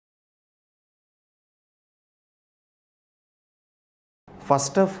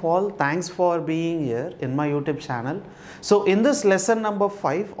First of all, thanks for being here in my YouTube channel. So in this lesson number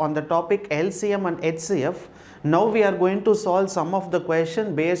 5 on the topic LCM and HCF, now we are going to solve some of the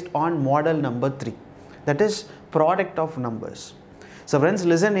question based on model number 3, that is product of numbers. So friends,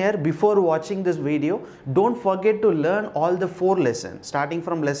 listen here, before watching this video, don't forget to learn all the 4 lessons starting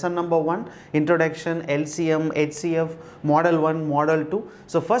from lesson number 1, introduction, LCM, HCF, model 1, model 2.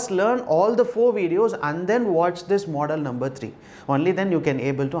 So first learn all the 4 videos and then watch this model number 3. Only then you can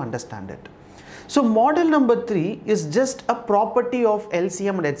able to understand it. So model number 3 is just a property of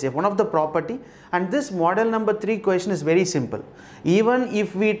LCM and HCF, one of the property, and this model number 3 question is very simple. Even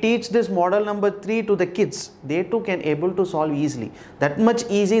if we teach this model number 3 to the kids, they too can able to solve easily. That much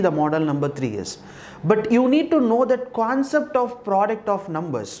easy the model number 3 is. But you need to know that concept of product of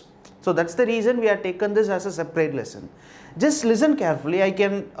numbers. So that's the reason we have taken this as a separate lesson. Just listen carefully. I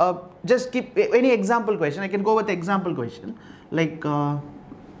can just keep any example question. I can go with example question like 12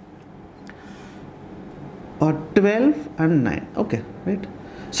 and 9. Okay, right.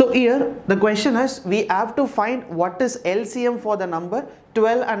 So here the question is, we have to find what is LCM for the number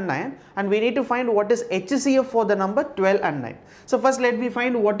 12 and 9, and we need to find what is HCF for the number 12 and 9. So first let me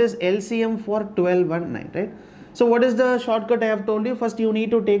find what is LCM for 12 and 9, right? So what is the shortcut I have told you? First you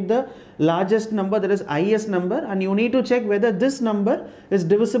need to take the largest number, that is highest number, and you need to check whether this number is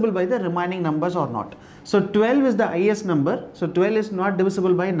divisible by the remaining numbers or not. So 12 is the highest number, so 12 is not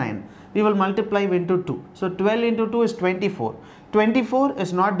divisible by 9. We will multiply into 2. So 12 into 2 is 24. 24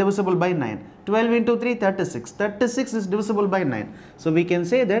 is not divisible by 9. 12 into 3, 36. 36 is divisible by 9. So we can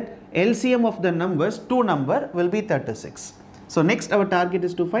say that LCM of the numbers, 2 number, will be 36. So next our target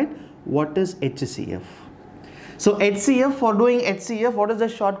is to find what is HCF. So HCF, for doing HCF, what is the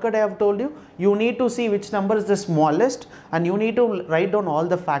shortcut I have told you? You need to see which number is the smallest and you need to write down all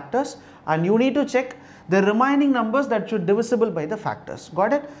the factors and you need to check the remaining numbers that should divisible by the factors.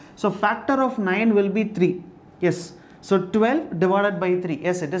 Got it? So factor of 9 will be 3. Yes. So 12 divided by 3.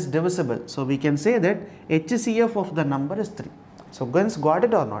 Yes, it is divisible. So we can say that HCF of the number is 3. So guys, got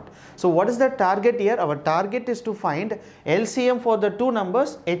it or not? So what is the target here? Our target is to find LCM for the 2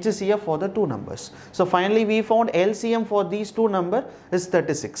 numbers, HCF for the 2 numbers. So finally we found LCM for these 2 numbers is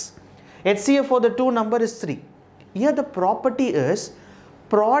 36. HCF for the 2 number is 3. Here the property is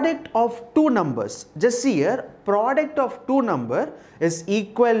product of 2 numbers. Just see here, product of 2 number is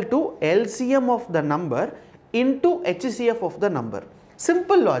equal to LCM of the number into HCF of the number.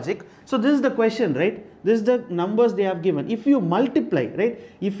 Simple logic. So this is the question, right? This is the numbers they have given. If you multiply, right?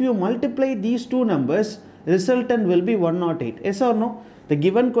 If you multiply these 2 numbers, resultant will be 108. Yes or no? The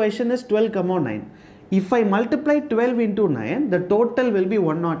given question is 12, 9. If I multiply 12 into 9, the total will be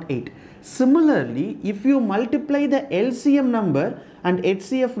 108. Similarly, if you multiply the LCM number and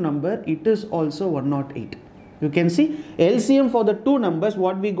HCF number, it is also 108. You can see LCM for the 2 numbers,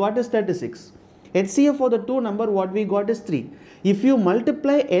 what we got is 36. HCF for the 2 number, what we got is 3. If you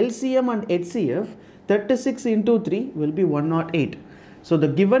multiply LCM and HCF, 36 into 3 will be 108. So the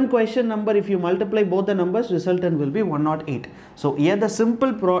given question number, if you multiply both the numbers, resultant will be 108. So here the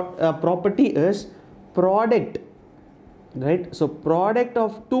simple property is product, right? So product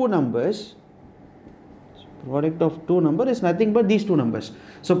of 2 numbers, product of 2 number is nothing but these 2 numbers.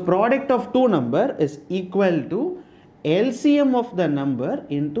 So product of 2 number is equal to LCM of the number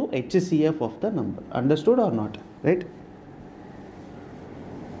into HCF of the number. Understood or not? Right?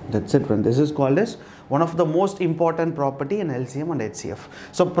 That's it, friend. This is called as one of the most important property in LCM and HCF.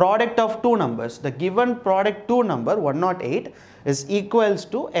 So product of 2 numbers, the given product 2 number 108 is equals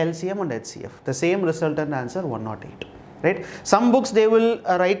to LCM and HCF. The same resultant answer 108. Right? Some books they will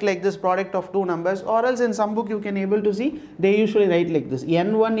write like this, product of 2 numbers, or else in some book you can able to see they usually write like this,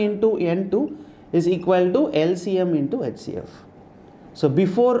 N1 into N2 is equal to LCM into HCF. So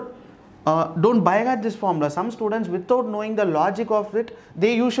before, don't by heart this formula. Some students, without knowing the logic of it,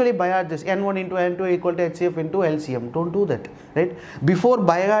 they usually by heart this N1 into N2 equal to HCF into LCM. Don't do that, right? Before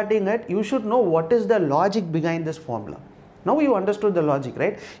by hearting it, you should know what is the logic behind this formula. Now you understood the logic,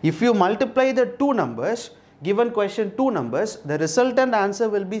 right? If you multiply the 2 numbers, given question 2 numbers, the resultant answer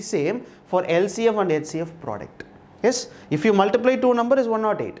will be same for LCM and HCF product. Yes, if you multiply 2 number is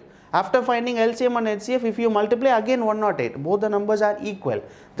 108. After finding LCM and HCF, if you multiply again 108, both the numbers are equal.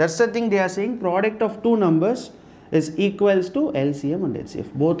 That's the thing they are saying, product of 2 numbers is equals to LCM and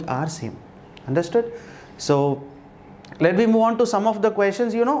HCF. Both are same. Understood? So let me move on to some of the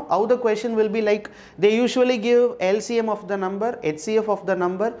questions. You know how the question will be like, they usually give LCM of the number, HCF of the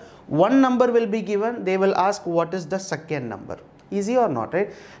number. One number will be given, they will ask what is the second number. Easy or not,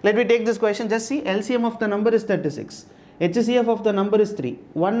 right? Let me take this question. Just see, LCM of the number is 36. HCF of the number is 3.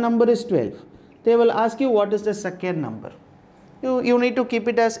 One number is 12. They will ask you what is the second number. you need to keep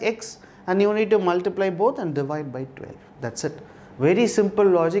it as x and you need to multiply both and divide by 12. That's it. Very simple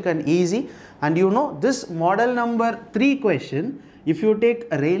logic and easy. And you know, this model number 3 question, if you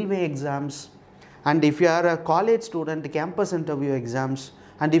take railway exams and if you are a college student, campus interview exams,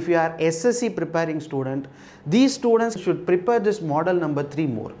 and if you are SSC preparing student, these students should prepare this model number 3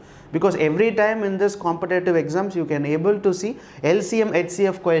 more, because every time in this competitive exams you can able to see LCM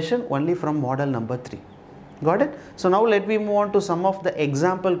HCF question only from model number 3. Got it? So now let me move on to some of the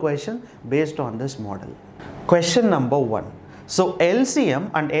example question based on this model. Question number 1. So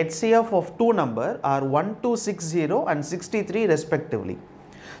LCM and HCF of two number are 1260 and 63 respectively.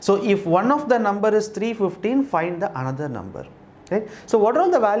 So if one of the number is 315, find the another number. Right? So what are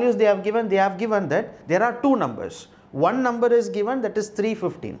all the values they have given? They have given that there are two numbers. One number is given, that is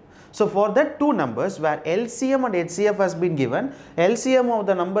 315. So for that two numbers where LCM and HCF has been given, LCM of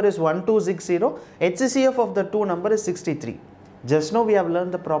the number is 1260, HCF of the two number is 63. Just now we have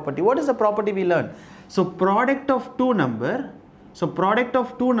learned the property. What is the property we learned? So product of two number,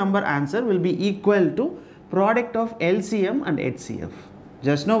 answer will be equal to product of LCM and HCF.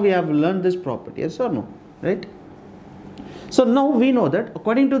 Just now we have learned this property, yes or no, right? So now we know that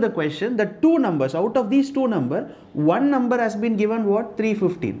according to the question, the two numbers, out of these two numbers, one number has been given what?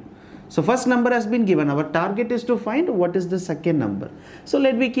 315. So first number has been given. Our target is to find what is the second number. So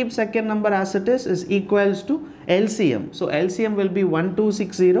let me keep second number as it is equals to LCM. So LCM will be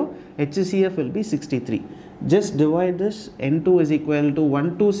 1260, HCF will be 63. Just divide this. N2 is equal to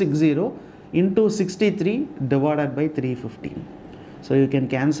 1260 into 63 divided by 315. So you can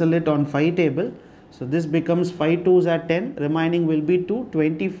cancel it on 5 table. So this becomes 5 2s are 10, remaining will be 2,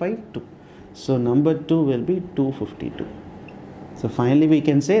 25, 2. So number 2 will be 252. So finally we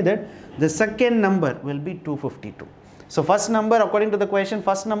can say that the second number will be 252. So first number, according to the question,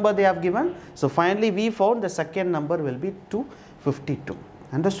 first number they have given. So finally we found the second number will be 252.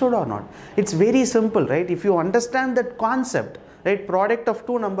 Understood or not? It's very simple, right? If you understand that concept, right, product of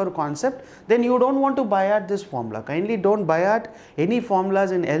two number concept, then you don't want to buy at this formula. Kindly don't buy at any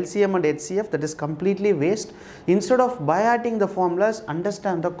formulas in LCM and HCF, that is completely waste. Instead of buy atting the formulas,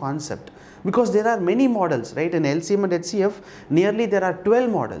 understand the concept, because there are many models, right? In LCM and HCF, nearly there are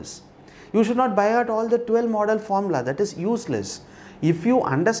 12 models. You should not buy out all the 12 model formula, that is useless. If you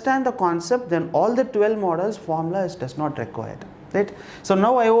understand the concept, then all the 12 models formula does not required. Right? So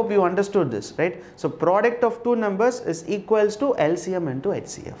now I hope you understood this, right? So product of two numbers is equals to LCM into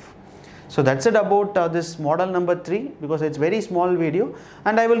HCF. So that's it about this model number 3, because it's very small video,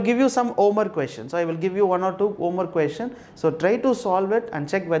 and I will give you some homework questions. So I will give you 1 or 2 homework questions. So try to solve it and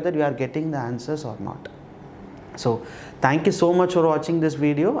check whether you are getting the answers or not. So thank you so much for watching this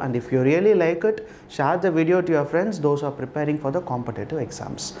video, and if you really like it, share the video to your friends, those who are preparing for the competitive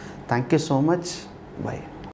exams. Thank you so much. Bye.